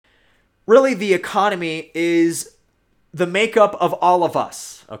really the economy is the makeup of all of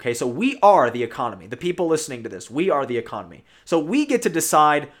us. Okay, so we are the economy. The people listening to this, we are the economy. So we get to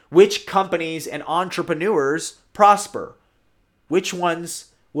decide which companies and entrepreneurs prosper, which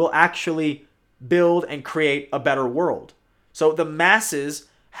ones will actually build and create a better world. So the masses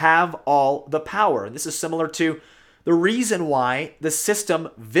have all the power. And this is similar to the reason why the system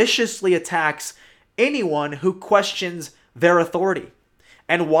viciously attacks anyone who questions their authority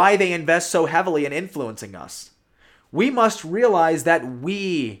and why they invest so heavily in influencing us. We must realize that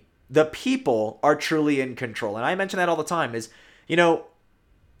we, the people, are truly in control. And I mention that all the time is, you know,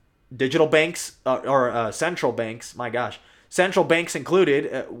 digital banks or central banks, my gosh, central banks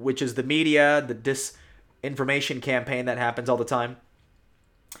included, which is the media, the disinformation campaign that happens all the time.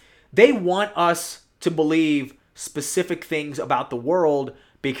 They want us to believe specific things about the world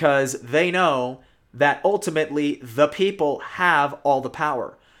because they know that ultimately the people have all the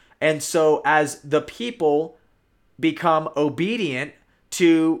power. And so as the people become obedient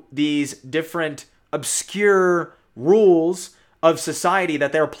to these different obscure rules of society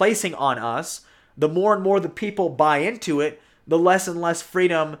that they're placing on us, the more and more the people buy into it, the less and less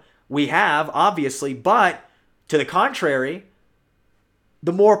freedom we have, obviously. But to the contrary,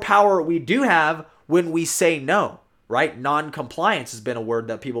 the more power we do have when we say no, right? Non-compliance has been a word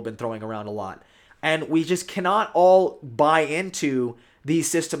that people have been throwing around a lot. And we just cannot all buy into these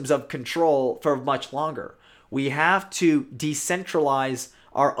systems of control for much longer. We have to decentralize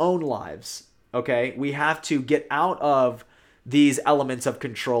our own lives, okay? We have to get out of these elements of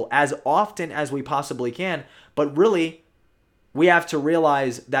control as often as we possibly can. But really, we have to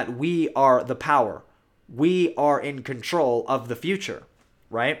realize that we are the power. We are in control of the future,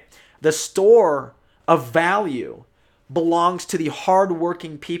 right? The store of value belongs to the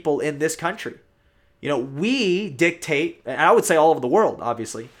hardworking people in this country. You know, we dictate, and I would say all over the world,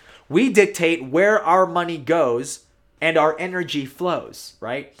 obviously, we dictate where our money goes and our energy flows,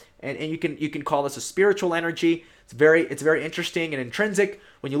 right? And you can call this a spiritual energy. It's very interesting and intrinsic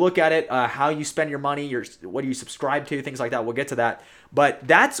when you look at it. How you spend your money, what do you subscribe to, things like that. We'll get to that, but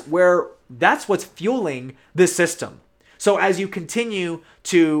that's what's fueling this system. So as you continue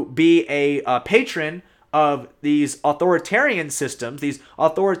to be a patron of these authoritarian systems, these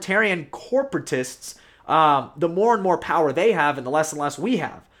authoritarian corporatists, the more and more power they have, and the less we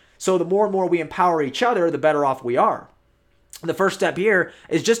have. So the more and more we empower each other, the better off we are. The first step here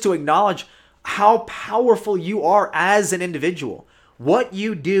is just to acknowledge how powerful you are as an individual. What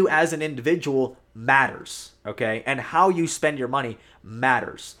you do as an individual matters, okay? And how you spend your money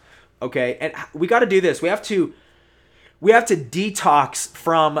matters, okay? And we got to do this. We have to detox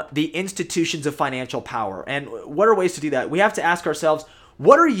from the institutions of financial power. And what are ways to do that? We have to ask ourselves,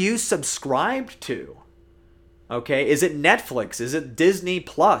 what are you subscribed to? Okay, is it Netflix? Is it Disney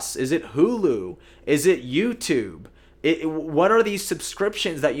Plus? Is it Hulu? Is it YouTube? What are these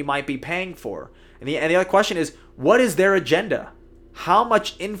subscriptions that you might be paying for? And the other question is, what is their agenda? How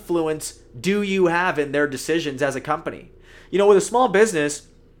much influence do you have in their decisions as a company? You know, with a small business,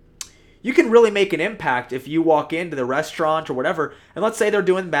 you can really make an impact if you walk into the restaurant or whatever, and let's say they're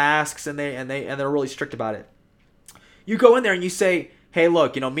doing masks and they're really strict about it. You go in there and you say, hey,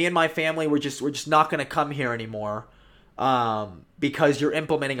 look, you know, me and my family, we're just not going to come here anymore because you're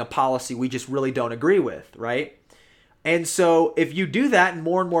implementing a policy we just really don't agree with, right? And so if you do that and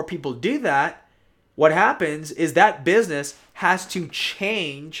more people do that, what happens is that business has to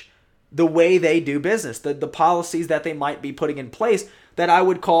change the way they do business, the policies that they might be putting in place that I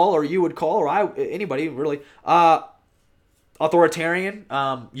would call, or you would call, or anybody really, authoritarian,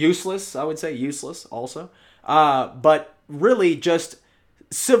 useless, I would say useless also, but really just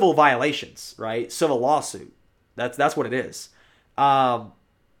civil violations, right? Civil lawsuit. That's what it is.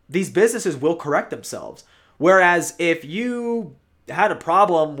 These businesses will correct themselves. Whereas if you had a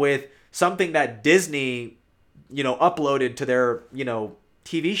problem with something that Disney, you know, uploaded to their, you know,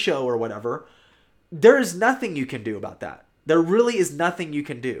 TV show or whatever, there is nothing you can do about that. There really is nothing you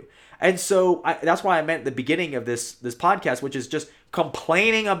can do. And so that's why I meant the beginning of this podcast, which is just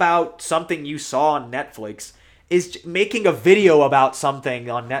complaining about something you saw on Netflix, is making a video about something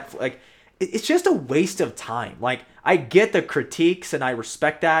on Netflix. Like, it's just a waste of time. Like, I get the critiques and I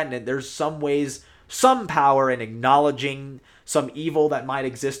respect that. And there's some power in acknowledging some evil that might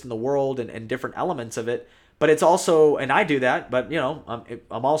exist in the world and different elements of it. But it's also, and I do that, but, you know,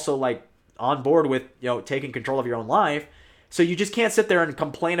 I'm also like on board with, you know, taking control of your own life. So you just can't sit there and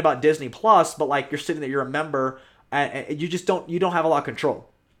complain about Disney Plus, but like you're sitting there, you're a member, and you don't have a lot of control.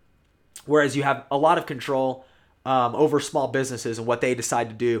 Whereas you have a lot of control over small businesses and what they decide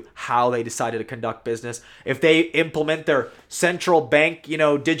to do, how they decided to conduct business. If they implement their central bank,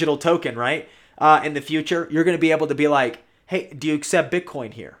 digital token, right, in the future, you're going to be able to be like, hey, do you accept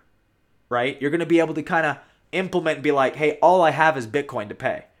Bitcoin here? Right? You're going to be able to kind of implement and be like, hey, all I have is Bitcoin to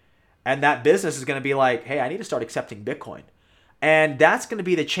pay. And that business is going to be like, hey, I need to start accepting Bitcoin. And that's going to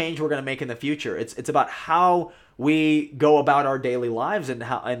be the change we're going to make in the future. It's about how we go about our daily lives and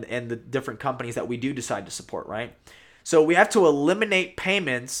how and the different companies that we do decide to support, right? So we have to eliminate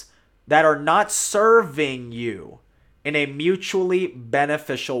payments that are not serving you in a mutually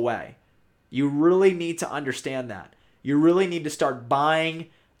beneficial way. You really need to understand that. You really need to start buying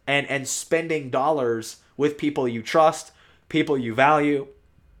and spending dollars with people you trust, people you value,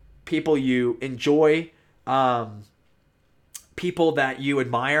 people you enjoy, people that you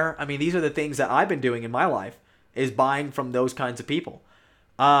admire. I mean, these are the things that I've been doing in my life, is buying from those kinds of people.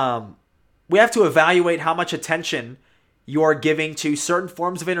 We have to evaluate how much attention you are giving to certain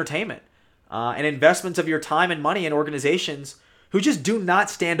forms of entertainment and investments of your time and money in organizations who just do not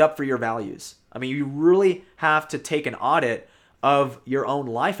stand up for your values. I mean, you really have to take an audit of your own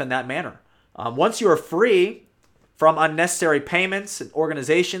life in that manner. Once you are free from unnecessary payments and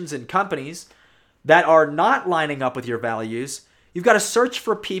organizations and companies that are not lining up with your values, you've got to search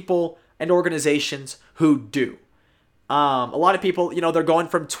for people and organizations who do. A lot of people, they're going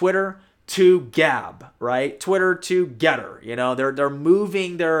from Twitter to Gab, right? Twitter to Getter. They're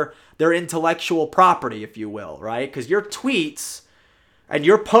moving their intellectual property, if you will, right? Because your tweets and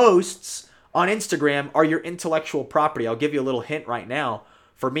your posts on Instagram are your intellectual property. I'll give you a little hint right now.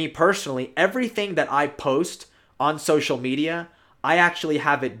 For me personally, everything that I post on social media, I actually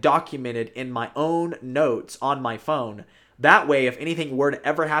have it documented in my own notes on my phone. That way, if anything were to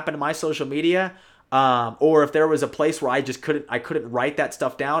ever happen to my social media, or if there was a place where I couldn't write that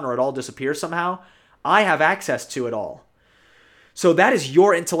stuff down, or it all disappears somehow, I have access to it all. So that is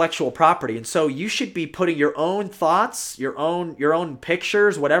your intellectual property. And so you should be putting your own thoughts, your own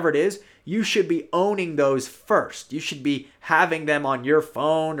pictures, whatever it is, you should be owning those first. You should be having them on your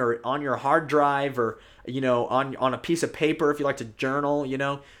phone or on your hard drive, or on a piece of paper if you like to journal.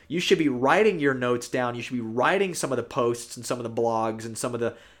 You should be writing your notes down. You should be writing some of the posts and some of the blogs and some of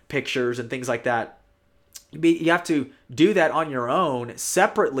the pictures and things like that. You have to do that on your own,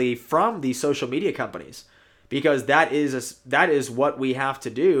 separately from these social media companies, because that is what we have to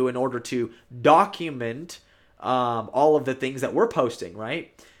do in order to document all of the things that we're posting,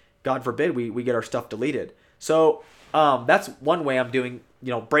 right? God forbid we get our stuff deleted. So that's one way I'm doing,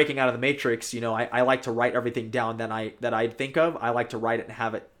 breaking out of the matrix. I like to write everything down that I think of. I like to write it and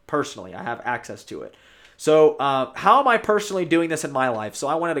have it personally. I have access to it. So how am I personally doing this in my life? So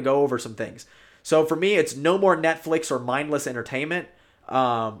I wanted to go over some things. So for me, it's no more Netflix or mindless entertainment.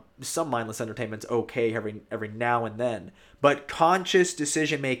 Some mindless entertainment's okay every now and then, but conscious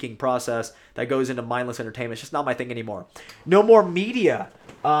decision-making process that goes into mindless entertainment is just not my thing anymore. No more media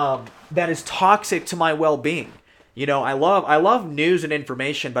that is toxic to my well-being. I love news and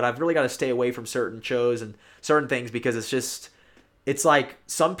information, but I've really got to stay away from certain shows and certain things, because it's like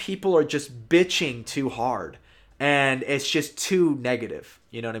some people are just bitching too hard and it's just too negative.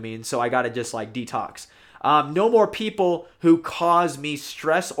 You know what I mean? So I got to just like detox. No more people who cause me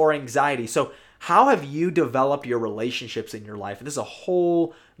stress or anxiety. So how have you developed your relationships in your life? And this is a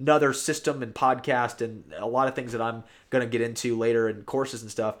whole nother system and podcast and a lot of things that I'm going to get into later in courses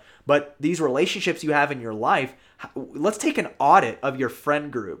and stuff. But these relationships you have in your life, let's take an audit of your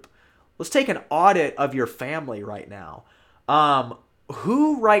friend group. Let's take an audit of your family right now.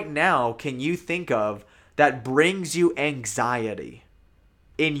 Who right now can you think of that brings you anxiety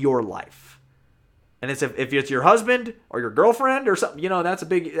in your life? And it's if it's your husband or your girlfriend or something, that's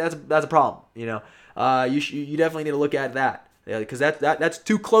a problem. You definitely need to look at that, because that's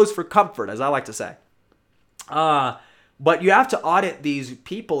too close for comfort, as I like to say. But you have to audit these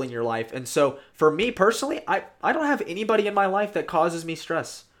people in your life. And so for me personally, I don't have anybody in my life that causes me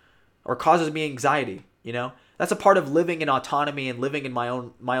stress or causes me anxiety. That's a part of living in autonomy and living in my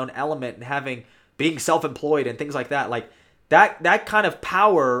own element and being self-employed and things like that. Like that kind of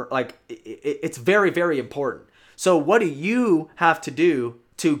power, like it's very, very important. So what do you have to do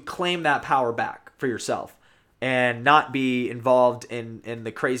to claim that power back for yourself and not be involved in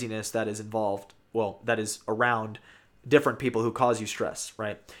the craziness that is that is around different people who cause you stress,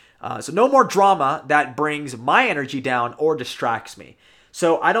 right? So no more drama that brings my energy down or distracts me.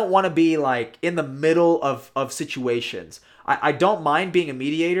 So I don't want to be like in the middle of situations. I don't mind being a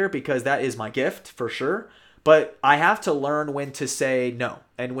mediator, because that is my gift for sure. But I have to learn when to say no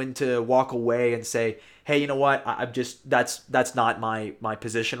and when to walk away and say, hey, you know what? that's not my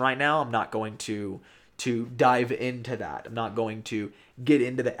position right now. I'm not going to to dive into that. I'm not going to get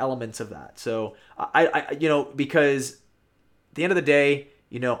into the elements of that. So because at the end of the day,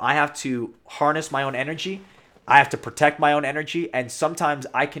 I have to harness my own energy. I have to protect my own energy. And sometimes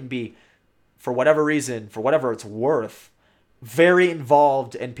I can be, for whatever reason, for whatever it's worth, very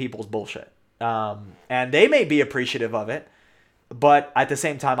involved in people's bullshit. And they may be appreciative of it, but at the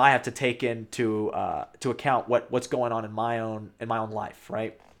same time, I have to take into to account what's going on in my own life,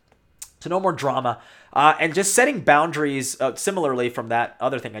 right? So no more drama, and just setting boundaries. Similarly from that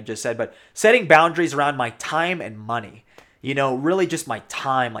other thing I just said, but setting boundaries around my time and money. Really just my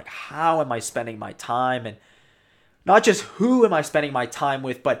time. Like, how am I spending my time, and not just who am I spending my time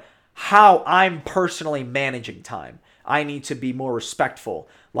with, but how I'm personally managing time. I need to be more respectful.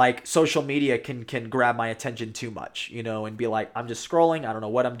 Like, social media can grab my attention too much, and be like, I'm just scrolling. I don't know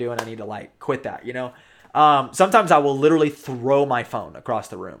what I'm doing. I need to quit that, Sometimes I will literally throw my phone across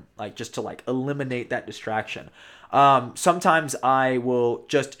the room, just to eliminate that distraction. Sometimes I will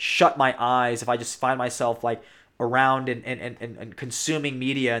just shut my eyes if I just find myself around and consuming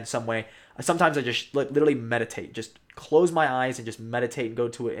media in some way. Sometimes I just literally meditate, just close my eyes and just meditate and go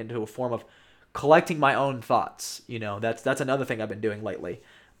into a form of collecting my own thoughts. That's another thing I've been doing lately.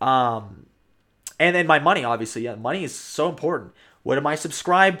 And then my money, obviously, money is so important. What am I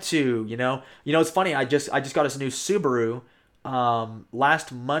subscribed to? It's funny. I just got this new Subaru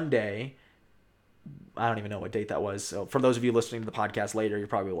last Monday. I don't even know what date that was. So for those of you listening to the podcast later, you're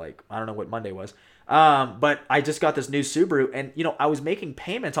probably like, I don't know what Monday was. But I just got this new Subaru, and I was making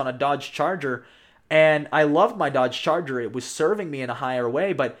payments on a Dodge Charger, and I loved my Dodge Charger. It was serving me in a higher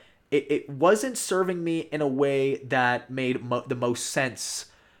way, but it wasn't serving me in a way that made the most sense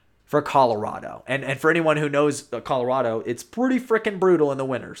for Colorado. And for anyone who knows Colorado, it's pretty freaking brutal in the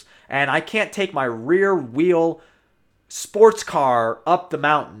winters. And I can't take my rear wheel sports car up the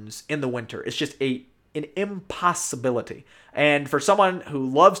mountains in the winter. It's just an impossibility. And for someone who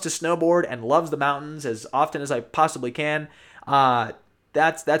loves to snowboard and loves the mountains as often as I possibly can,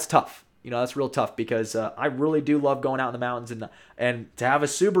 that's tough. That's real tough, because I really do love going out in the mountains, and to have a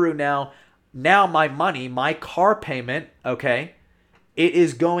Subaru now my money, my car payment, okay, it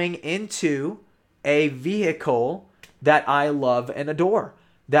is going into a vehicle that I love and adore,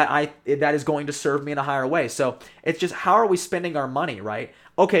 that is going to serve me in a higher way. So it's just, how are we spending our money, right?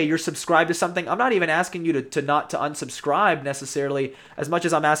 Okay, you're subscribed to something. I'm not even asking you to not to unsubscribe necessarily, as much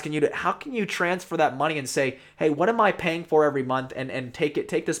as I'm asking you to, how can you transfer that money and say, hey, what am I paying for every month, and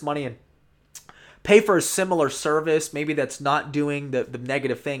take this money and pay for a similar service, maybe that's not doing the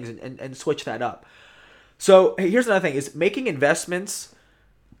negative things, and switch that up. So here's another thing, is making investments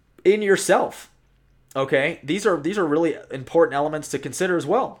in yourself. Okay, these are really important elements to consider as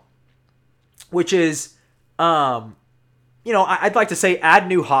well, which is, I'd like to say, add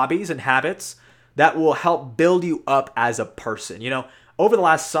new hobbies and habits that will help build you up as a person. Over the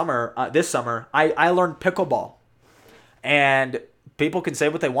last summer, this summer, I learned pickleball, and people can say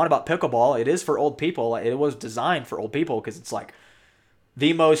what they want about pickleball. It is for old people. It was designed for old people, because it's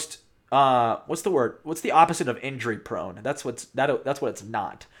the most, what's the word? What's the opposite of injury prone? That's what it's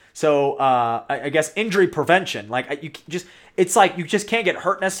not. So I guess injury prevention. You just can't get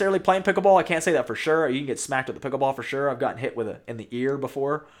hurt necessarily playing pickleball. I can't say that for sure. You can get smacked with the pickleball for sure. I've gotten hit in the ear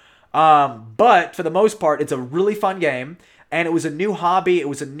before. But for the most part, it's a really fun game. And it was a new hobby. It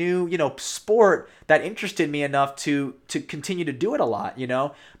was a new, sport that interested me enough to continue to do it a lot.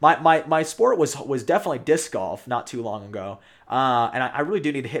 My sport was definitely disc golf not too long ago. And I really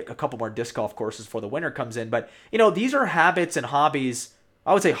do need to hit a couple more disc golf courses before the winter comes in. But, these are habits and hobbies,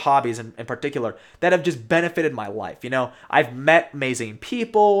 I would say hobbies in particular, that have just benefited my life. I've met amazing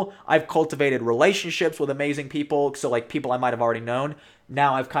people. I've cultivated relationships with amazing people. So people I might have already known.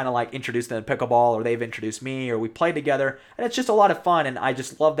 Now I've kind of introduced them to pickleball, or they've introduced me, or we play together. And it's just a lot of fun. And I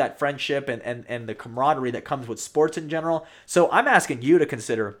just love that friendship and the camaraderie that comes with sports in general. So I'm asking you to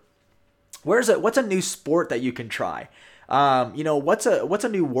consider, what's a new sport that you can try? What's a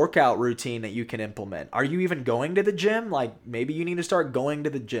new workout routine that you can implement? Are you even going to the gym? Maybe you need to start going to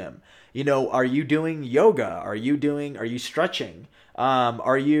the gym. Are you doing yoga? Are you stretching?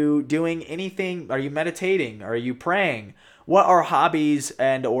 Are you doing anything? Are you meditating? Are you praying? What are hobbies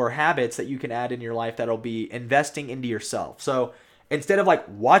or habits that you can add in your life that'll be investing into yourself? So instead of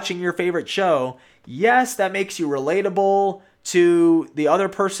watching your favorite show, yes, that makes you relatable to the other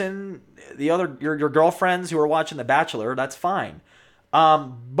person, your girlfriends who are watching The Bachelor. That's fine.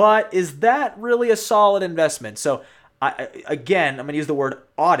 But is that really a solid investment? So I'm going to use the word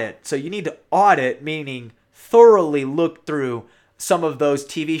audit. So you need to audit, meaning thoroughly look through some of those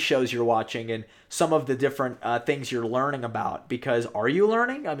TV shows you're watching and some of the different things you're learning about. Because are you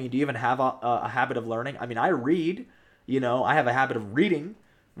learning? I mean, do you even have a habit of learning? I mean, I read, I have a habit of reading.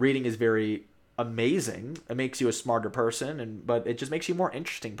 Reading is very amazing. It makes you a smarter person, but it just makes you a more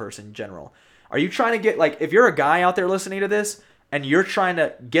interesting person in general. Are you trying to get, like, if you're a guy out there listening to this and you're trying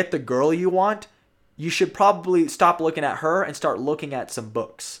to get the girl you want, you should probably stop looking at her and start looking at some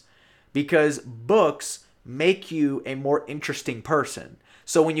books, because books make you a more interesting person.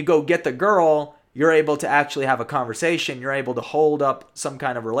 So when you go get the girl, you're able to actually have a conversation. You're able to hold up some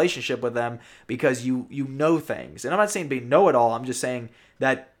kind of relationship with them because you know things. And I'm not saying be know-it-all. I'm just saying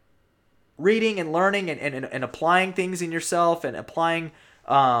that reading and learning and applying things in yourself and applying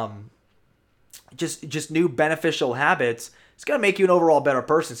just new beneficial habits, it's going to make you an overall better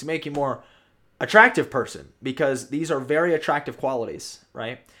person. It's going to make you more attractive person, because these are very attractive qualities,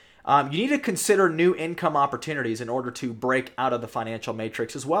 right? You need to consider new income opportunities in order to break out of the financial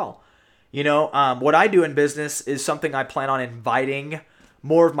matrix as well. What I do in business is something I plan on inviting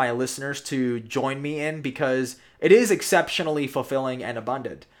more of my listeners to join me in, because it is exceptionally fulfilling and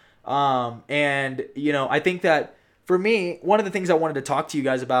abundant. I think that for me, one of the things I wanted to talk to you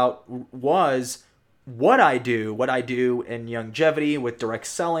guys about was what I do in Youngevity with direct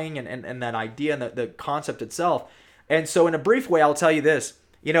selling and that idea and the concept itself. And so in a brief way, I'll tell you this,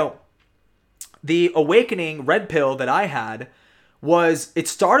 the awakening red pill that I had it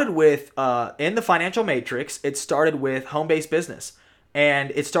started with, in the financial matrix, it started with home-based business.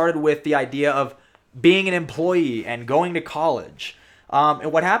 And it started with the idea of being an employee and going to college.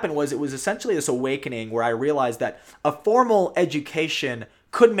 And what happened was, it was essentially this awakening where I realized that a formal education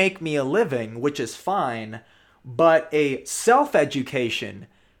could make me a living, which is fine, but a self-education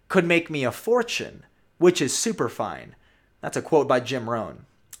could make me a fortune, which is super fine. That's a quote by Jim Rohn.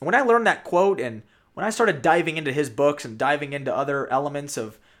 When I learned that quote, and when I started diving into his books and diving into other elements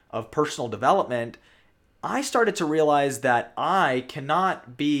of personal development, I started to realize that I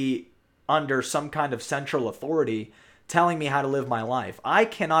cannot be under some kind of central authority telling me how to live my life. I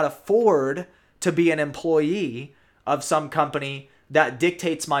cannot afford to be an employee of some company that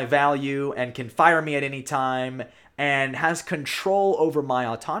dictates my value and can fire me at any time and has control over my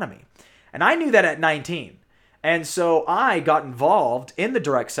autonomy. And I knew that at 19. And so I got involved in the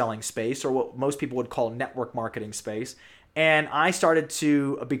direct selling space, or what most people would call network marketing space. And I started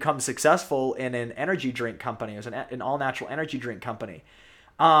to become successful in an energy drink company. It was an all-natural energy drink company.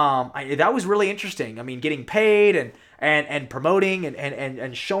 That was really interesting. I mean, getting paid and promoting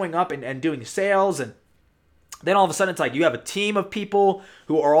and showing up and doing sales. And then all of a sudden it's like you have a team of people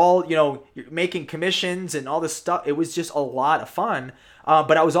who are all, making commissions and all this stuff. It was just a lot of fun.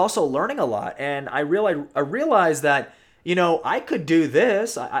 But I was also learning a lot. And I realized that, I could do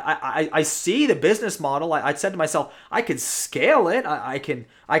this. I see the business model. I said to myself, I could scale it. I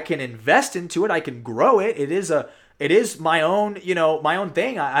can invest into it. I can grow it. It is my own, my own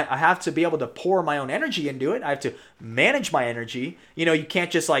thing. I have to be able to pour my own energy into it. I have to manage my energy. You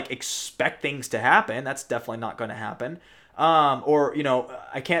can't just expect things to happen. That's definitely not going to happen.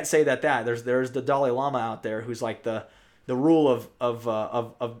 I can't say that. There's the Dalai Lama out there who's like the rule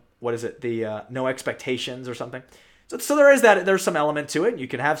of what is it? The no expectations or something. So there is that. There's some element to it. You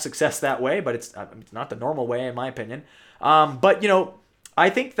can have success that way, but it's not the normal way, in my opinion. But I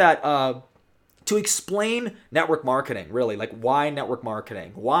think that to explain network marketing, really, why network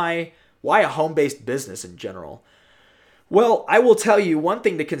marketing, why a home-based business in general. Well, I will tell you, one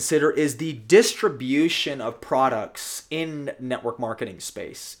thing to consider is the distribution of products in network marketing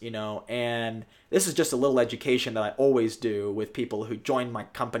space, and this is just a little education that I always do with people who join my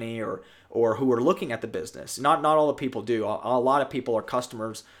company or who are looking at the business. Not all the people do. A lot of people are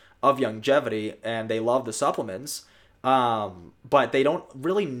customers of Youngevity and they love the supplements, but they don't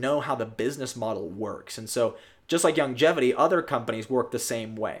really know how the business model works. And so just like Youngevity, other companies work the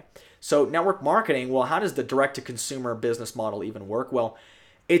same way. So network marketing, well, how does the direct-to-consumer business model even work? Well,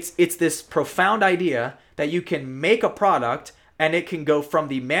 it's this profound idea that you can make a product and it can go from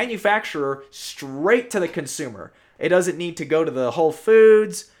the manufacturer straight to the consumer. It doesn't need to go to the Whole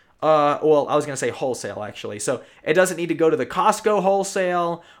Foods. I was going to say wholesale, actually. So it doesn't need to go to the Costco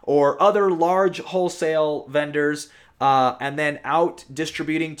wholesale or other large wholesale vendors. And then out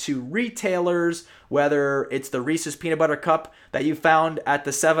distributing to retailers, whether it's the Reese's Peanut Butter Cup that you found at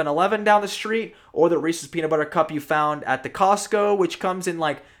the 7-Eleven down the street, or the Reese's Peanut Butter Cup you found at the Costco, which comes in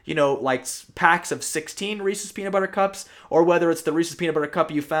packs of 16 Reese's Peanut Butter Cups, or whether it's the Reese's Peanut Butter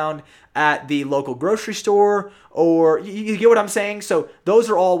Cup you found at the local grocery store, or you get what I'm saying? So those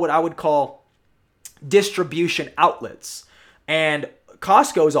are all what I would call distribution outlets. And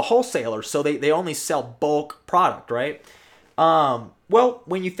Costco is a wholesaler, so they only sell bulk product, right? Well,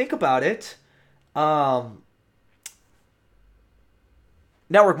 when you think about it, um,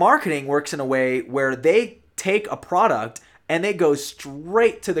 network marketing works in a way where they take a product and they go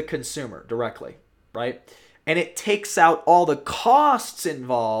straight to the consumer directly, right? And it takes out all the costs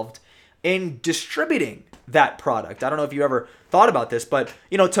involved in distributing that product. I don't know if you ever thought about this, but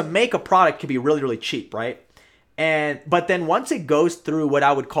to make a product can be really, really cheap, right? But then once it goes through what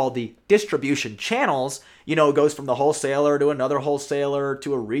I would call the distribution channels, it goes from the wholesaler to another wholesaler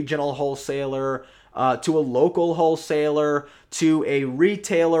to a regional wholesaler, to a local wholesaler, to a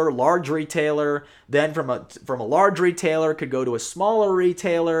retailer, large retailer. Then from a large retailer could go to a smaller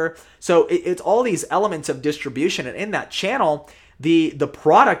retailer. So it's all these elements of distribution, and in that channel, the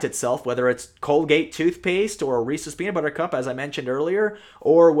product itself, whether it's Colgate toothpaste or a Reese's peanut butter cup, as I mentioned earlier,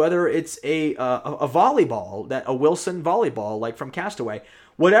 or whether it's a volleyball, a Wilson volleyball like from Castaway,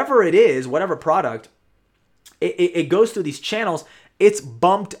 whatever it is, whatever product, it goes through these channels. It's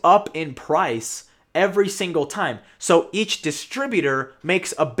bumped up in price every single time. So each distributor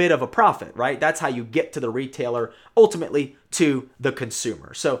makes a bit of a profit, right? That's how you get to the retailer, ultimately to the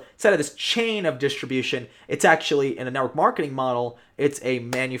consumer. So instead of this chain of distribution, it's actually, in a network marketing model, it's a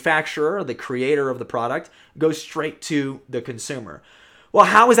manufacturer, the creator of the product, goes straight to the consumer. Well,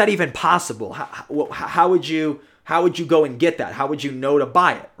 how is that even possible? How would you go and get that? How would you know to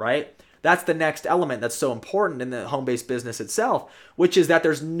buy it, right? That's the next element that's so important in the home-based business itself, which is that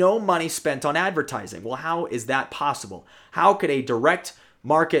there's no money spent on advertising. Well, how is that possible? How could a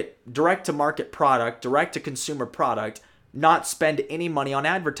direct-to-market product, direct-to-consumer product, not spend any money on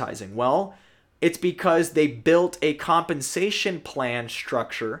advertising? Well, it's because they built a compensation plan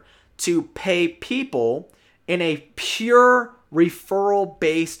structure to pay people in a pure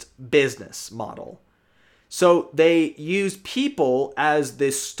referral-based business model. So they use people as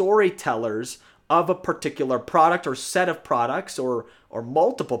the storytellers of a particular product or set of products or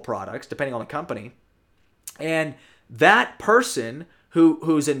multiple products, depending on the company. And that person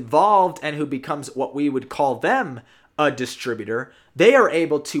who's involved and who becomes what we would call them a distributor, they are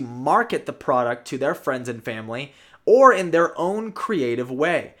able to market the product to their friends and family or in their own creative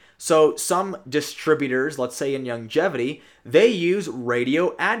way. So some distributors, let's say in longevity, they use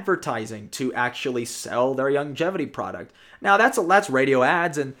radio advertising to actually sell their longevity product. Now that's radio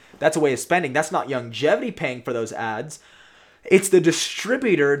ads, and that's a way of spending. That's not longevity paying for those ads. It's the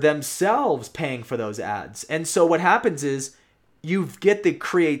distributor themselves paying for those ads. And so what happens is you get the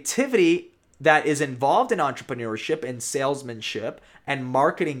creativity that is involved in entrepreneurship and salesmanship and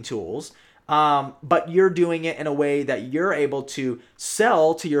marketing tools. But you're doing it in a way that you're able to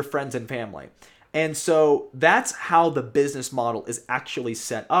sell to your friends and family. And so that's how the business model is actually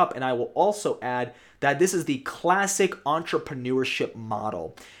set up. And I will also add that this is the classic entrepreneurship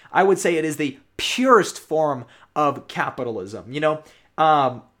model. I would say it is the purest form of capitalism.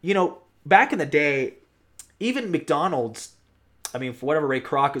 Back in the day, even McDonald's, for whatever Ray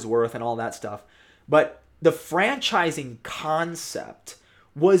Kroc is worth and all that stuff, but the franchising concept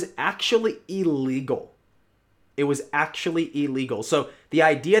was actually illegal. It was actually illegal. So the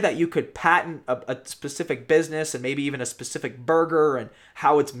idea that you could patent a specific business and maybe even a specific burger and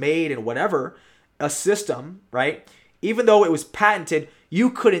how it's made and whatever, a system, right? Even though it was patented, you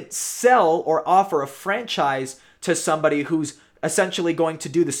couldn't sell or offer a franchise to somebody who's essentially going to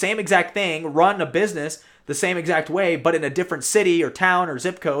do the same exact thing, run a business the same exact way, but in a different city or town or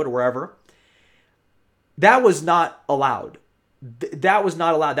zip code or wherever. That was not allowed. That was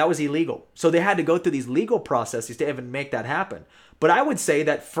not allowed. That was illegal. So they had to go through these legal processes to even make that happen. But I would say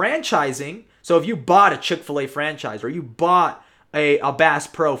that franchising, so if you bought a Chick-fil-A franchise or you bought a Bass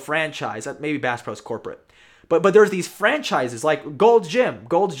Pro franchise, maybe Bass Pro's corporate, but there's these franchises like Gold's Gym.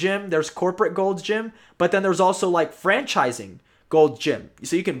 Gold's Gym, there's corporate Gold's Gym, but then there's also like franchising Gold's Gym.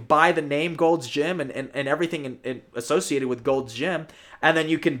 So you can buy the name Gold's Gym and everything associated with Gold's Gym, and then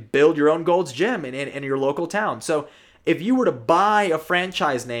you can build your own Gold's Gym in your local town. So if you were to buy a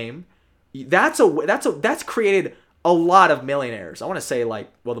franchise name, that's created a lot of millionaires. I want to say the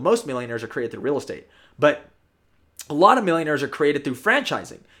most millionaires are created through real estate, but a lot of millionaires are created through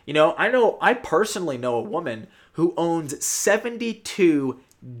franchising. I personally know a woman who owns 72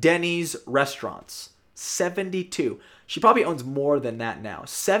 Denny's restaurants. 72. She probably owns more than that now.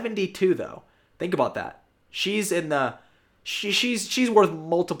 72 though. Think about that. She's worth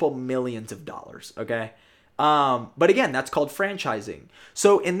multiple millions of dollars, okay? But again, that's called franchising.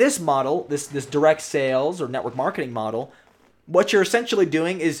 So in this model, this direct sales or network marketing model, what you're essentially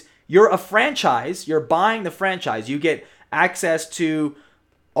doing is you're a franchise, you're buying the franchise, you get access to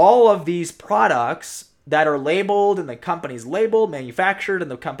all of these products that are labeled and the company's labeled, manufactured in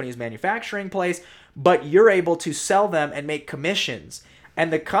the company's manufacturing place, but you're able to sell them and make commissions.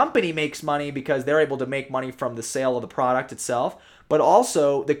 And the company makes money because they're able to make money from the sale of the product itself, but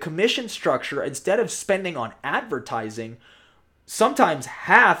also the commission structure, instead of spending on advertising, sometimes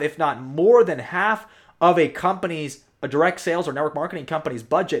half, if not more than half of a direct sales or network marketing company's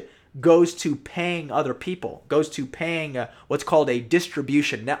budget goes to paying other people, goes to paying what's called a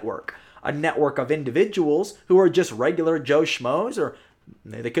distribution network, a network of individuals who are just regular Joe Schmoes, or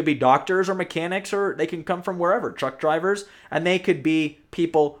they could be doctors or mechanics, or they can come from wherever, truck drivers, and they could be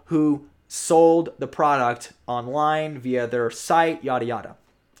people who sold the product online via their site, yada, yada.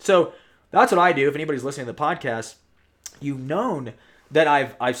 So that's what I do. If anybody's listening to the podcast, you've known that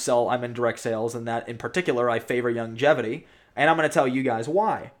I'm in direct sales, and that in particular I favor longevity, and I'm going to tell you guys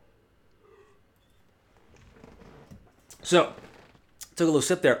why. So, took a little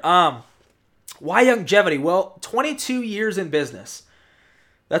sip there. Why longevity? Well, 22 years in business.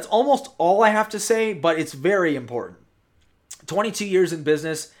 That's almost all I have to say, but it's very important. 22 years in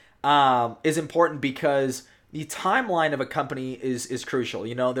business is important because the timeline of a company is crucial.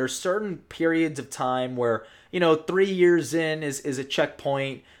 There's certain periods of time where, 3 years in is a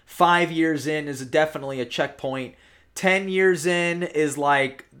checkpoint. 5 years in is definitely a checkpoint. 10 years in is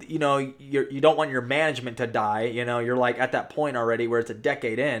like, you don't want your management to die. You're like at that point already where it's a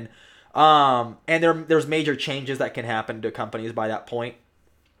decade in. And there's major changes that can happen to companies by that point.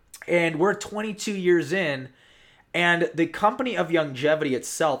 And we're 22 years in, and the company of longevity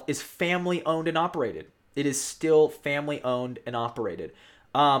itself is family owned and operated. It is still family owned and operated.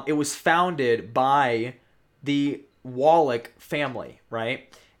 It was founded by the Wallach family,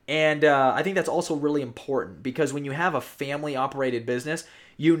 right? And I think that's also really important, because when you have a family operated business,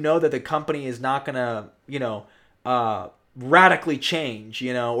 that the company is not going to, radically change,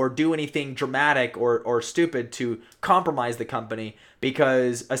 or do anything dramatic or stupid to compromise the company,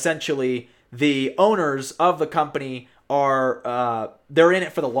 because essentially the owners of the company are, they're in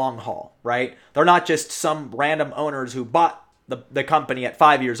it for the long haul, right? They're not just some random owners who bought the company at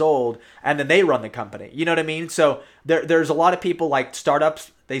 5 years old and then they run the company. You know what I mean? So there's a lot of people like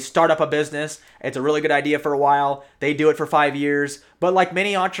startups. They start up a business. It's a really good idea for a while. They do it for 5 years. But like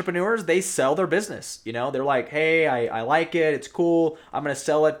many entrepreneurs, they sell their business. They're like, hey, I like it. It's cool. I'm going to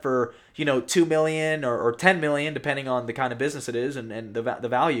sell it for, 2 million or 10 million, depending on the kind of business it is and the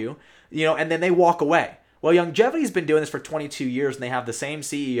value, and then they walk away. Well, longevity's been doing this for 22 years, and they have the same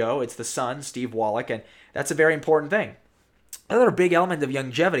CEO. It's the son, Steve Wallach, and that's a very important thing. Another big element of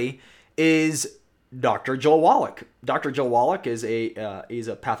longevity is Dr. Joel Wallach. Dr. Joel Wallach is he's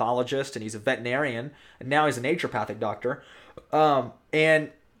a pathologist, and he's a veterinarian, and now he's a naturopathic doctor. And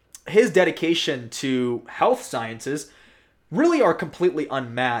his dedication to health sciences really are completely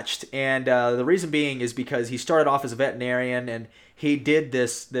unmatched. And the reason being is because he started off as a veterinarian, and he did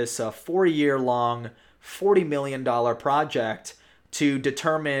this 4-year-long, $40 million project to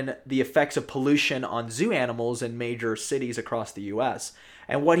determine the effects of pollution on zoo animals in major cities across the U.S.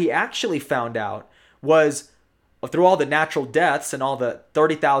 And what he actually found out was, through all the natural deaths and all the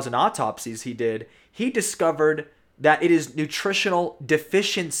 30,000 autopsies he did, he discovered that it is nutritional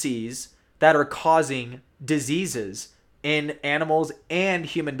deficiencies that are causing diseases in animals and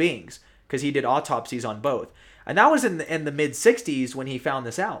human beings, because he did autopsies on both. And that was in the mid-60s when he found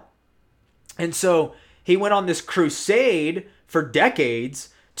this out. And so he went on this crusade for decades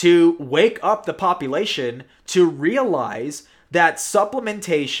to wake up the population to realize that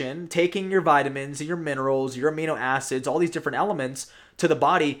supplementation, taking your vitamins, your minerals, your amino acids, all these different elements to the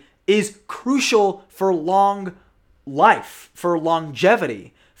body is crucial for long life, for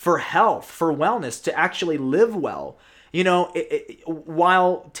longevity, for health, for wellness, to actually live well.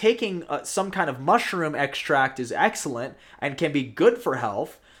 While taking some kind of mushroom extract is excellent and can be good for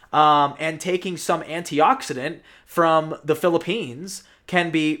health, and taking some antioxidant from the Philippines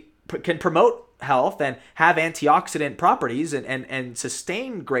can promote health and have antioxidant properties and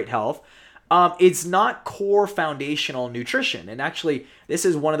sustain great health, it's not core foundational nutrition. And actually, this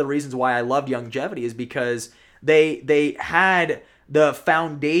is one of the reasons why I loved longevity, is because they had the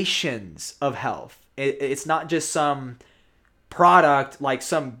foundations of health. It's not just some product like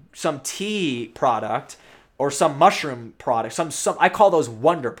some tea product or some mushroom product. Some I call those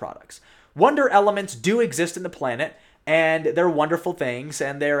wonder products. Wonder elements do exist in the planet, and they're wonderful things,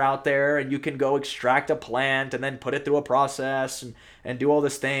 and they're out there, and you can go extract a plant and then put it through a process and do all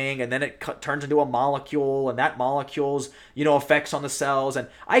this thing, and then it turns into a molecule, and that molecule's effects on the cells. And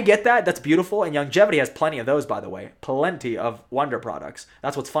I get that. That's beautiful, and longevity has plenty of those, by the way. Plenty of wonder products.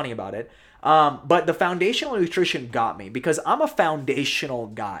 That's what's funny about it. But the foundational nutrition got me, because I'm a foundational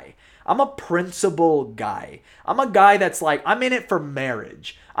guy. I'm a principle guy. I'm a guy that's like, I'm in it for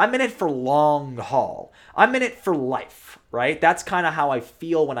marriage. I'm in it for long haul. I'm in it for life, right? That's kind of how I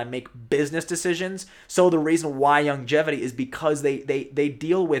feel when I make business decisions. So the reason why longevity is because they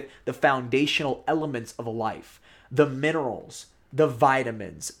deal with the foundational elements of life, the minerals, the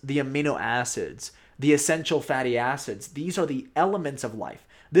vitamins, the amino acids, the essential fatty acids. These are the elements of life.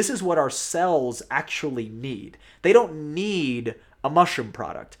 This is what our cells actually need. They don't need a mushroom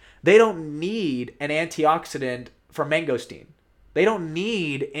product. They don't need an antioxidant from mangosteen. They don't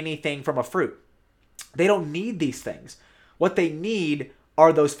need anything from a fruit. They don't need these things. What they need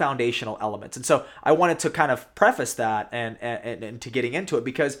are those foundational elements. And so I wanted to kind of preface that and to getting into it,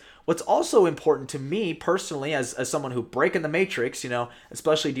 because what's also important to me personally as someone who break in the matrix,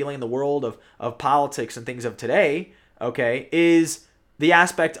 especially dealing in the world of politics and things of today, okay, is the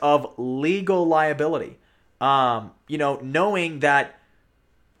aspect of legal liability. Knowing that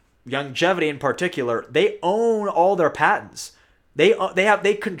longevity in particular, they own all their patents. They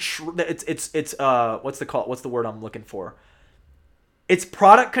control. It's what's the word I'm looking for? It's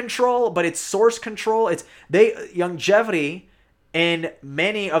product control, but it's source control. Longevity in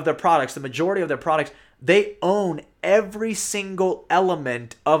many of their products, the majority of their products, they own every single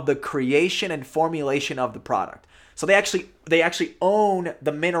element of the creation and formulation of the product. So they actually own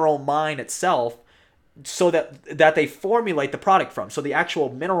the mineral mine itself, so that they formulate the product from. So the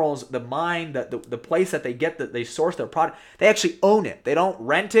actual minerals, the mine, the place that they source their product, they actually own it. They don't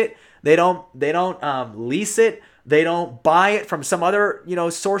rent it. They don't lease it. They don't buy it from some other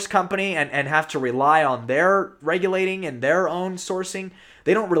source company and have to rely on their regulating and their own sourcing.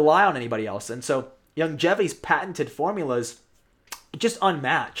 They don't rely on anybody else. And so longevity's patented formulas just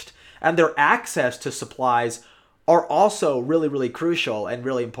unmatched, and their access to supplies are also really, really crucial and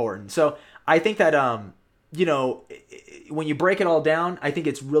really important. So I think that, when you break it all down, I think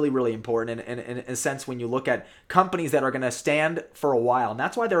it's really, really important in a sense when you look at companies that are going to stand for a while. And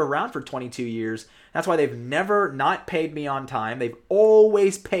that's why they're around for 22 years. That's why they've never not paid me on time. They've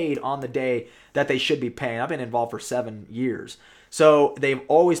always paid on the day that they should be paying. I've been involved for 7 years. So they've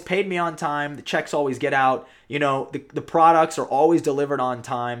always paid me on time. The checks always get out. The products are always delivered on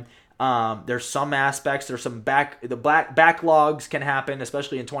time. There's some aspects, there's some backlogs can happen,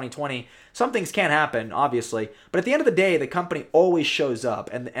 especially in 2020. Some things can happen, obviously, but at the end of the day, the company always shows up,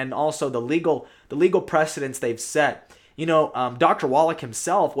 and also the legal precedents they've set. Dr. Wallach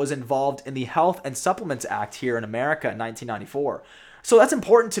himself was involved in the Health and Supplements Act here in America in 1994. So that's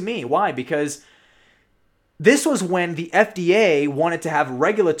important to me. Why? Because this was when the FDA wanted to have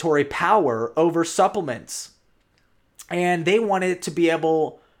regulatory power over supplements, and they wanted to be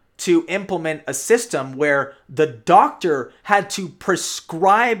able to implement a system where the doctor had to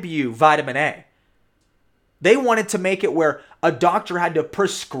prescribe you vitamin A. They wanted to make it where a doctor had to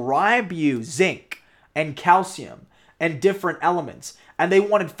prescribe you zinc and calcium and different elements. And they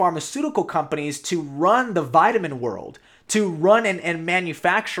wanted pharmaceutical companies to run the vitamin world, to run and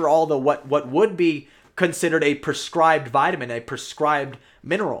manufacture all the what would be considered a prescribed vitamin, a prescribed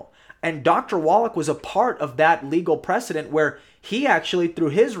mineral. And Dr. Wallach was a part of that legal precedent where he actually, through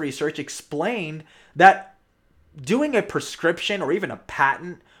his research, explained that doing a prescription or even a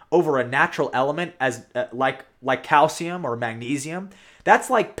patent over a natural element as like calcium or magnesium,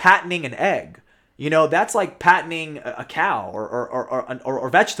 that's like patenting an egg. That's like patenting a cow or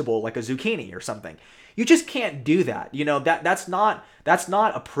vegetable like a zucchini or something. You just can't do that. That's not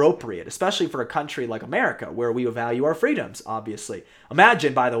appropriate, especially for a country like America where we value our freedoms, obviously.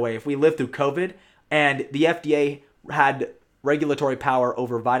 Imagine, by the way, if we lived through COVID and the FDA had regulatory power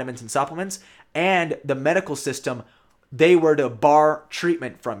over vitamins and supplements, and the medical system, they were to bar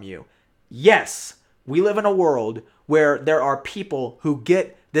treatment from you. Yes, we live in a world where there are people who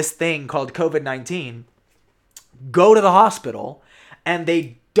get this thing called COVID-19, go to the hospital, and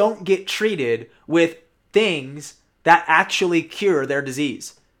they don't get treated with things that actually cure their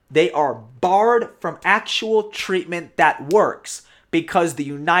disease. They are barred from actual treatment that works because the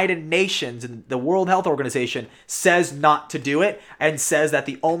United Nations and the World Health Organization says not to do it and says that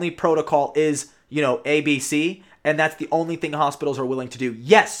the only protocol is, ABC, and that's the only thing hospitals are willing to do.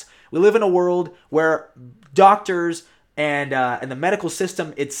 Yes, we live in a world where doctors and the medical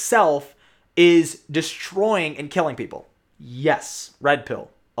system itself is destroying and killing people. Yes, red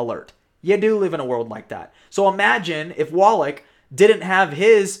pill alert. You do live in a world like that. So imagine if Wallach didn't have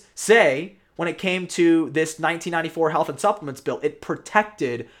his say when it came to this 1994 Health and Supplements Bill. It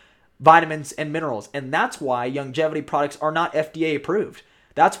protected vitamins and minerals. And that's why longevity products are not FDA approved.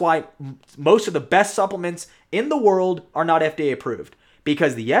 That's why most of the best supplements in the world are not FDA approved.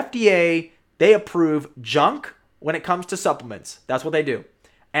 Because the FDA, they approve junk when it comes to supplements. That's what they do.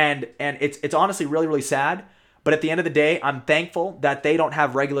 And it's honestly really, really sad. But at the end of the day, I'm thankful that they don't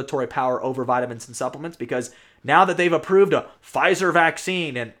have regulatory power over vitamins and supplements, because now that they've approved a Pfizer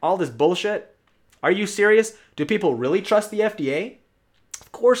vaccine and all this bullshit, are you serious? Do people really trust the FDA?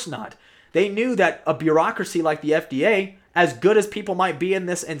 Of course not. They knew that a bureaucracy like the FDA, as good as people might be in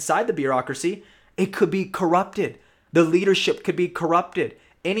this inside the bureaucracy, it could be corrupted. The leadership could be corrupted.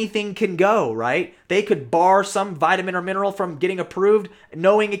 Anything can go, right? They could bar some vitamin or mineral from getting approved,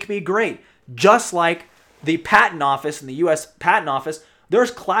 knowing it could be great. Just like the patent office in the U.S. Patent Office,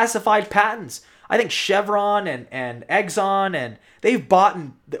 there's classified patents. I think Chevron and Exxon, and they've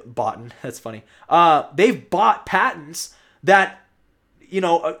that's funny. They've bought patents that,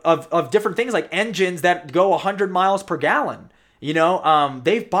 of different things, like engines that go 100 miles per gallon.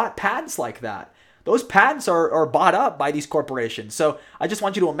 They've bought patents like that. Those patents are bought up by these corporations. So I just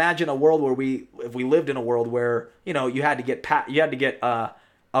want you to imagine a world where if we lived in a world where, you had to get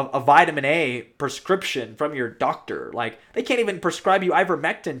a vitamin A prescription from your doctor. Like, they can't even prescribe you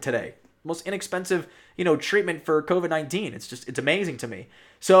ivermectin today. Most inexpensive, treatment for COVID-19. It's amazing to me.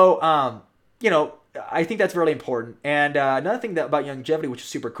 So, I think that's really important. And another thing about Youngevity, which is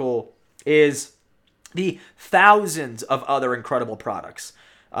super cool, is the thousands of other incredible products.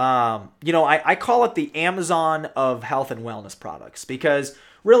 I call it the Amazon of health and wellness products, because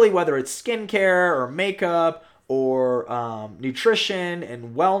really, whether it's skincare or makeup or nutrition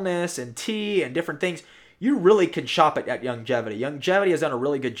and wellness and tea and different things, you really can shop it at Youngevity. Youngevity has done a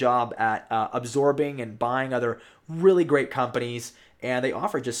really good job at absorbing and buying other really great companies, and they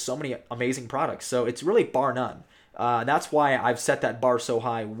offer just so many amazing products. So it's really bar none. That's why I've set that bar so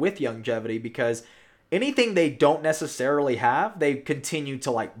high with Youngevity, because anything they don't necessarily have, they continue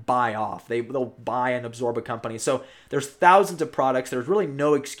to buy off. They'll buy and absorb a company. So there's thousands of products. There's really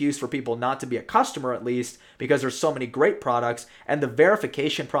no excuse for people not to be a customer, at least, because there's so many great products. And the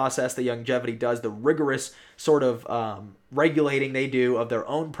verification process that Youngevity does, the rigorous sort of regulating they do of their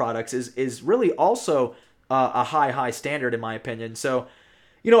own products is really also a high standard, in my opinion. So,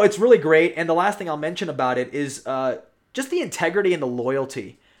 it's really great. And the last thing I'll mention about it is just the integrity and the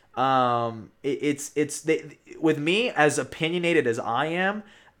loyalty. With me, as opinionated as I am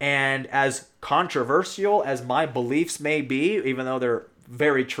and as controversial as my beliefs may be, even though they're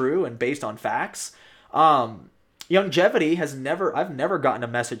very true and based on facts, Youngevity I've never gotten a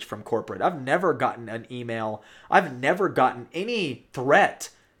message from corporate. I've never gotten an email. I've never gotten any threat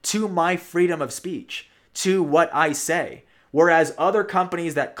to my freedom of speech, to what I say. Whereas other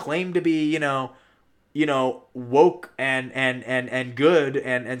companies that claim to be, woke and good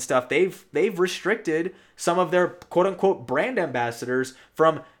and stuff, they've restricted some of their quote unquote brand ambassadors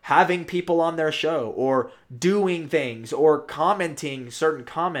from having people on their show or doing things or commenting certain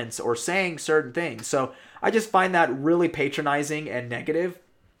comments or saying certain things. So I just find that really patronizing and negative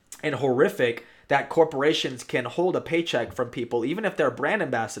and horrific, that corporations can hold a paycheck from people, even if they're brand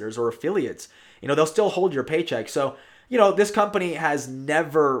ambassadors or affiliates. They'll still hold your paycheck. So this company has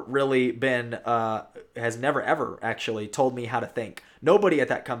never really has never ever actually told me how to think. Nobody at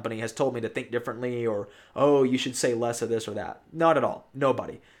that company has told me to think differently or, oh, you should say less of this or that. Not at all.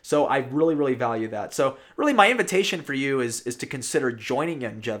 Nobody. So I really, really value that. So really my invitation for you is to consider joining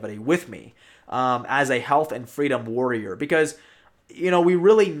Youngevity with me as a health and freedom warrior, because we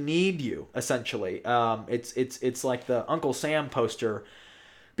really need you, essentially. It's like the Uncle Sam poster.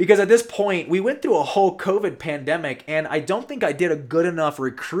 Because at this point, we went through a whole COVID pandemic, and I don't think I did a good enough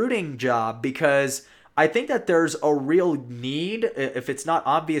recruiting job, because I think that there's a real need, if it's not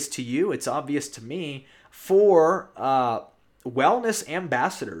obvious to you, it's obvious to me, for wellness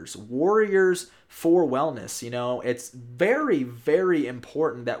ambassadors, warriors for wellness. It's very, very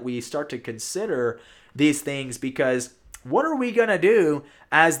important that we start to consider these things, because what are we going to do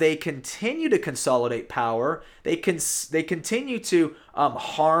as they continue to consolidate power? They continue to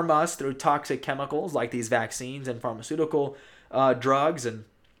harm us through toxic chemicals like these vaccines and pharmaceutical drugs and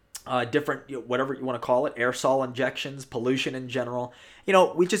different, whatever you want to call it, aerosol injections, pollution in general.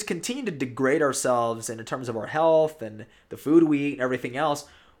 We just continue to degrade ourselves in terms of our health and the food we eat and everything else.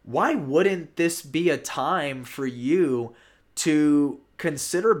 Why wouldn't this be a time for you to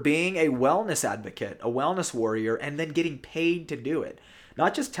consider being a wellness advocate, a wellness warrior, and then getting paid to do it?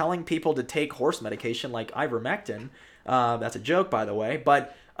 Not just telling people to take horse medication like ivermectin. That's a joke, by the way.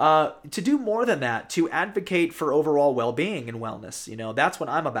 But to do more than that, to advocate for overall well-being and wellness. That's what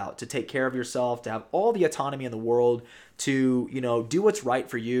I'm about, to take care of yourself, to have all the autonomy in the world, to, do what's right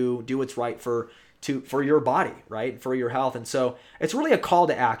for you, do what's right for for your body, right? For your health. And so it's really a call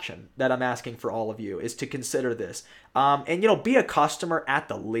to action that I'm asking for all of you is to consider this. And, be a customer at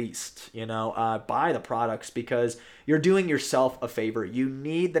the least, buy the products because you're doing yourself a favor. You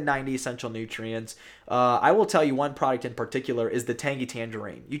need the 90 essential nutrients. I will tell you one product in particular is the Tangy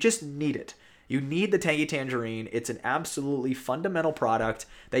Tangerine. You just need it. You need the Tangy Tangerine. It's an absolutely fundamental product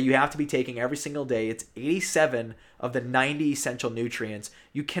that you have to be taking every single day. It's 87 of the 90 essential nutrients.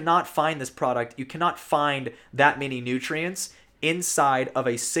 You cannot find this product. You cannot find that many nutrients inside of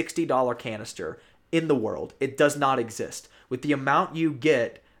a $60 canister in the world. It does not exist. With the amount you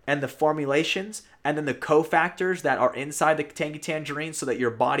get and the formulations and then the cofactors that are inside the Tangy Tangerine so that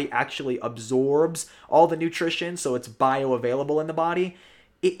your body actually absorbs all the nutrition so it's bioavailable in the body,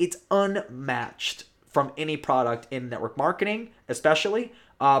 it's unmatched from any product in network marketing, especially,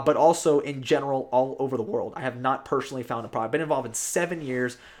 but also in general all over the world. I have not personally found a product. I've been involved in 7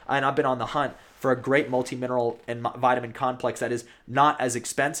 years, and I've been on the hunt for a great multi-mineral and vitamin complex that is not as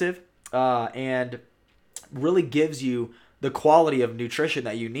expensive and really gives you the quality of nutrition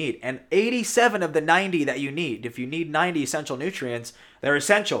that you need. And 87 of the 90 that you need. If you need 90 essential nutrients, they're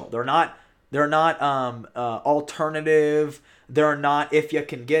essential. They're not alternative. They're not if you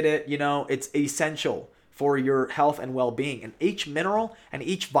can get it. It's essential for your health and well-being. And each mineral and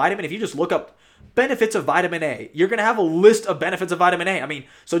each vitamin, if you just look up benefits of vitamin A, you're going to have a list of benefits of vitamin A. I mean,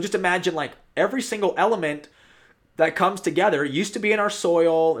 so just imagine like every single element that comes together used to be in our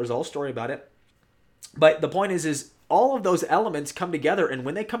soil. There's a whole story about it. But the point is all of those elements come together, and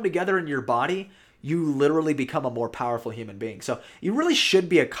when they come together in your body, you literally become a more powerful human being. So you really should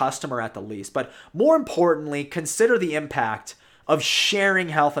be a customer at the least. But more importantly, consider the impact of sharing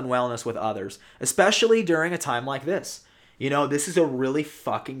health and wellness with others, especially during a time like this. This is a really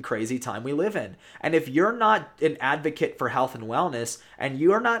fucking crazy time we live in. And if you're not an advocate for health and wellness, and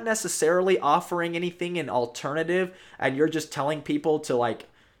you're not necessarily offering anything in alternative, and you're just telling people to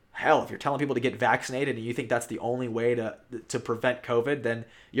hell, if you're telling people to get vaccinated and you think that's the only way to prevent COVID, then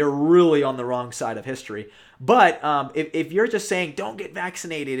you're really on the wrong side of history. But if you're just saying don't get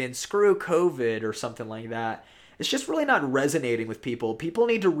vaccinated and screw COVID or something like that, it's just really not resonating with people. People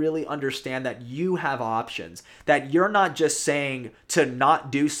need to really understand that you have options, that you're not just saying to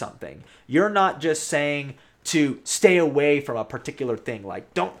not do something. You're not just saying to stay away from a particular thing,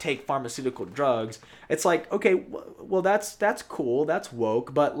 like don't take pharmaceutical drugs. It's like, okay, well that's cool, that's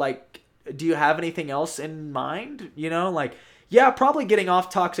woke, but do you have anything else in mind? Yeah, probably getting off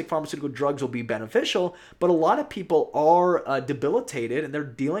toxic pharmaceutical drugs will be beneficial, but a lot of people are debilitated, and they're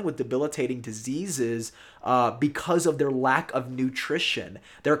dealing with debilitating diseases because of their lack of nutrition.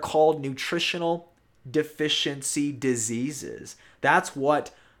 They're called nutritional deficiency diseases. That's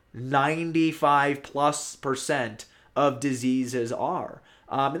what 95+% of diseases are.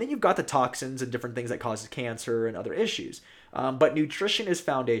 And then you've got the toxins and different things that causes cancer and other issues. But nutrition is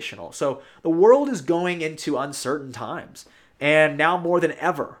foundational. So the world is going into uncertain times. And now more than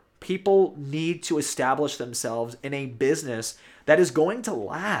ever, people need to establish themselves in a business that is going to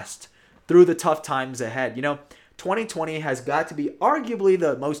last through the tough times ahead. 2020 has got to be arguably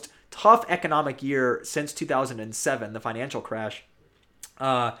the most tough economic year since 2007, the financial crash.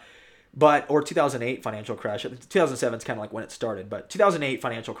 Or 2008 financial crash. 2007 is kind of like when it started, but 2008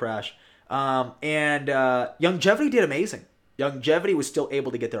 financial crash. And Youngevity did amazing. Youngevity was still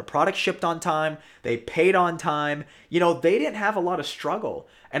able to get their product shipped on time. They paid on time. They didn't have a lot of struggle.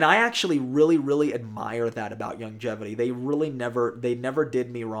 And I actually really, really admire that about Youngevity. They never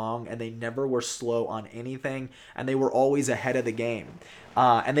did me wrong, and they never were slow on anything, and they were always ahead of the game.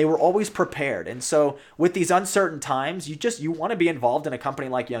 And they were always prepared. And so with these uncertain times, you want to be involved in a company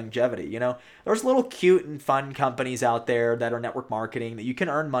like Youngevity. There's little cute and fun companies out there that are network marketing that you can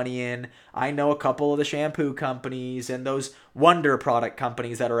earn money in. I know a couple of the shampoo companies and those wonder product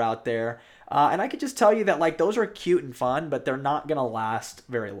companies that are out there. And I could just tell you that those are cute and fun, but they're not going to last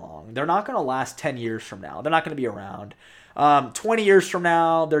very long. They're not going to last 10 years from now. They're not going to be around. 20 years from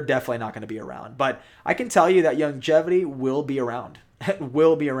now, they're definitely not going to be around. But I can tell you that Youngevity will be around.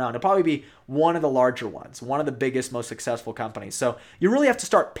 Will be around. It'll probably be one of the larger ones, one of the biggest, most successful companies. So you really have to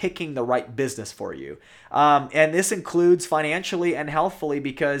start picking the right business for you. And this includes financially and healthfully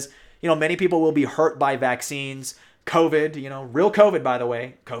because, many people will be hurt by vaccines. COVID, real COVID, by the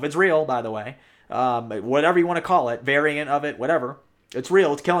way. COVID's real, by the way. Whatever you want to call it, variant of it, whatever. It's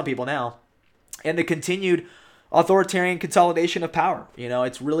real. It's killing people now. And the continued authoritarian consolidation of power.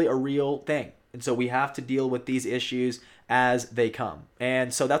 It's really a real thing. And so we have to deal with these issues as they come.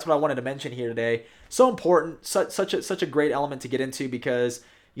 And so that's what I wanted to mention here today. So important, such a great element to get into because,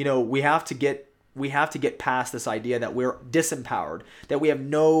 we have to get we have to get past this idea that we're disempowered, that we have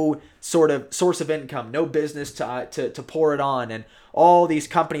no sort of source of income, no business to pour it on, and all these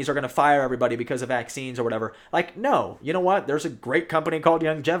companies are going to fire everybody because of vaccines or whatever. Like, no, you know what? There's a great company called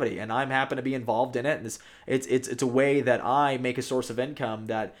Youngevity, and I'm happen to be involved in it. And it's a way that I make a source of income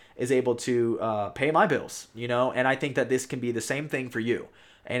that is able to pay my bills, you know. And I think that this can be the same thing for you,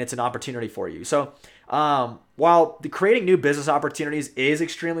 and it's an opportunity for you. So while creating new business opportunities is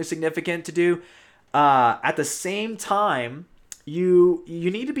extremely significant to do, at the same time, you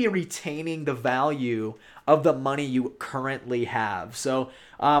need to be retaining the value of the money you currently have. So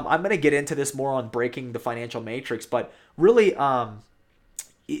I'm going to get into this more on breaking the financial matrix, but really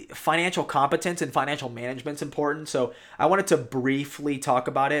financial competence and financial management is important. So I wanted to briefly talk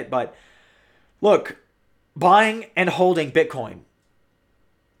about it. But look, buying and holding Bitcoin,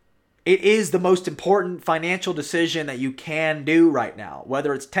 it is the most important financial decision that you can do right now.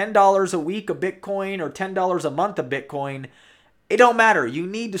 Whether it's $10 a week of Bitcoin or $10 a month of Bitcoin, it don't matter. You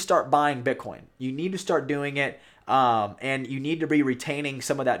need to start buying Bitcoin. You need to start doing it, and you need to be retaining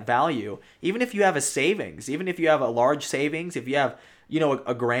some of that value. Even if you have a savings, even if you have a large savings, if you have, you know,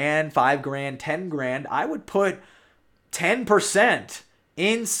 a grand, $5,000, $10,000, I would put 10%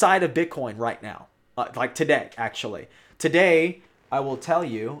 inside of Bitcoin right now. Like today, actually. Today, I will tell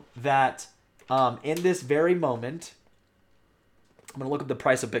you that in this very moment, I'm going to look up the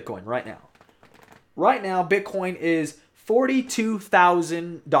price of Bitcoin right now. Right now, Bitcoin is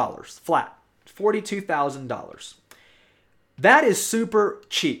 $42,000 flat. $42,000. That is super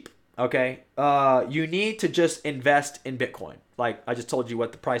cheap, okay? You need to just invest in Bitcoin. Like I just told you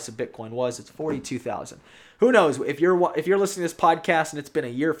what the price of Bitcoin was. It's $42,000. Who knows? If you're listening to this podcast and it's been a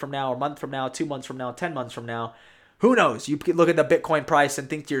year from now, a month from now, 2 months from now, 10 months from now, who knows? You could look at the Bitcoin price and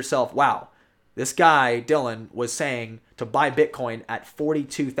think to yourself, wow, this guy, Dylan, was saying to buy Bitcoin at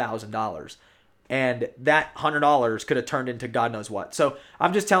 $42,000. And that $100 could have turned into God knows what. So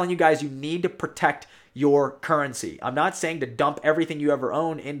I'm just telling you guys, you need to protect your currency. I'm not saying to dump everything you ever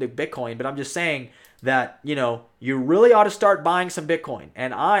own into Bitcoin, but I'm just saying that, you know, you really ought to start buying some Bitcoin.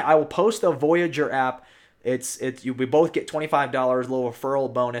 And I will post the Voyager app. We both get $25, a little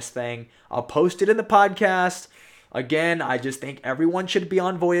referral bonus thing. I'll post it in the podcast. Again, I just think everyone should be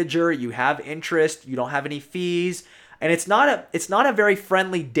on Voyager. You have interest, you don't have any fees, and it's not a very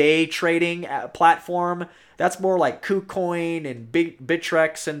friendly day trading platform. That's more like KuCoin and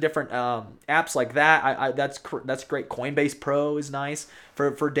Bittrex and different apps like that. That's great. Coinbase Pro is nice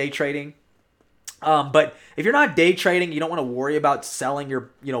for day trading. But if you're not day trading, you don't want to worry about selling your,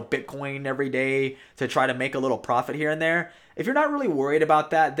 you know, Bitcoin every day to try to make a little profit here and there. If you're not really worried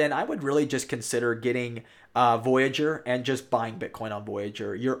about that, then I would really just consider getting Voyager and just buying Bitcoin on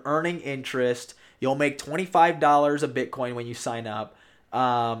Voyager. You're earning interest. You'll make $25 a Bitcoin when you sign up.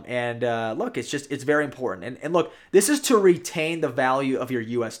 Look, it's very important. And look, this is to retain the value of your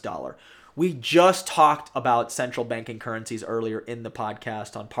US dollar. We just talked about central banking currencies earlier in the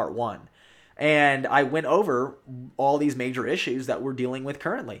podcast on part 1. And I went over all these major issues that we're dealing with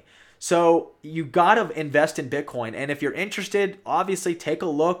currently. So you got to invest in Bitcoin. And if you're interested, obviously take a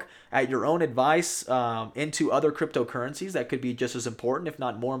look at your own advice into other cryptocurrencies that could be just as important, if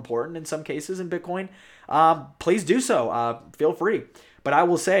not more important in some cases in Bitcoin. Please do so. Feel free. But I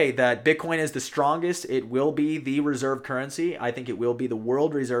will say that Bitcoin is the strongest. It will be the reserve currency. I think it will be the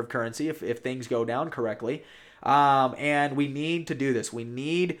world reserve currency if things go down correctly. And we need to do this. We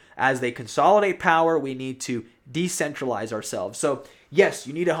need, as they consolidate power, we need to decentralize ourselves. So yes,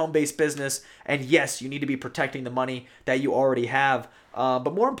 you need a home-based business, and yes, you need to be protecting the money that you already have.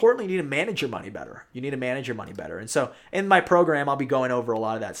 But more importantly, you need to manage your money better. And so in my program, I'll be going over a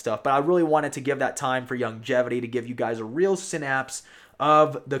lot of that stuff. But I really wanted to give that time for Youngevity to give you guys a real synapse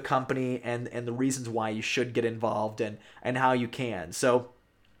of the company and the reasons why you should get involved and how you can. So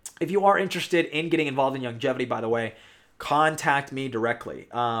if you are interested in getting involved in Youngevity, by the way, contact me directly.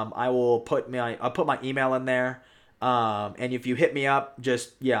 I'll put my email in there. And if you hit me up,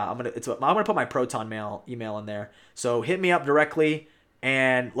 I'm gonna put my Proton Mail email in there. So hit me up directly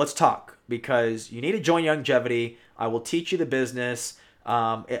and let's talk, because you need to join Youngevity. I will teach you the business.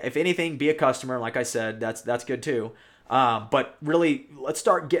 If anything, be a customer. Like I said, that's good too. But really, let's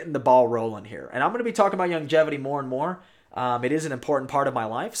start getting the ball rolling here. And I'm going to be talking about Youngevity more and more. It is an important part of my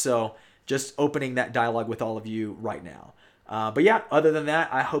life, so just opening that dialogue with all of you right now. But yeah, other than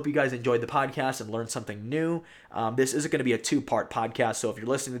that, I hope you guys enjoyed the podcast and learned something new. This is going to be a 2-part podcast, so if you're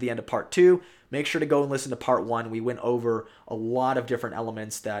listening to the end of part 2, make sure to go and listen to part 1. We went over a lot of different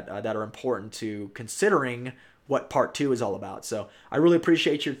elements that are important to considering what part 2 is all about. So I really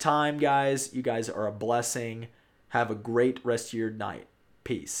appreciate your time, guys. You guys are a blessing. Have a great rest of your night.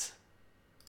 Peace.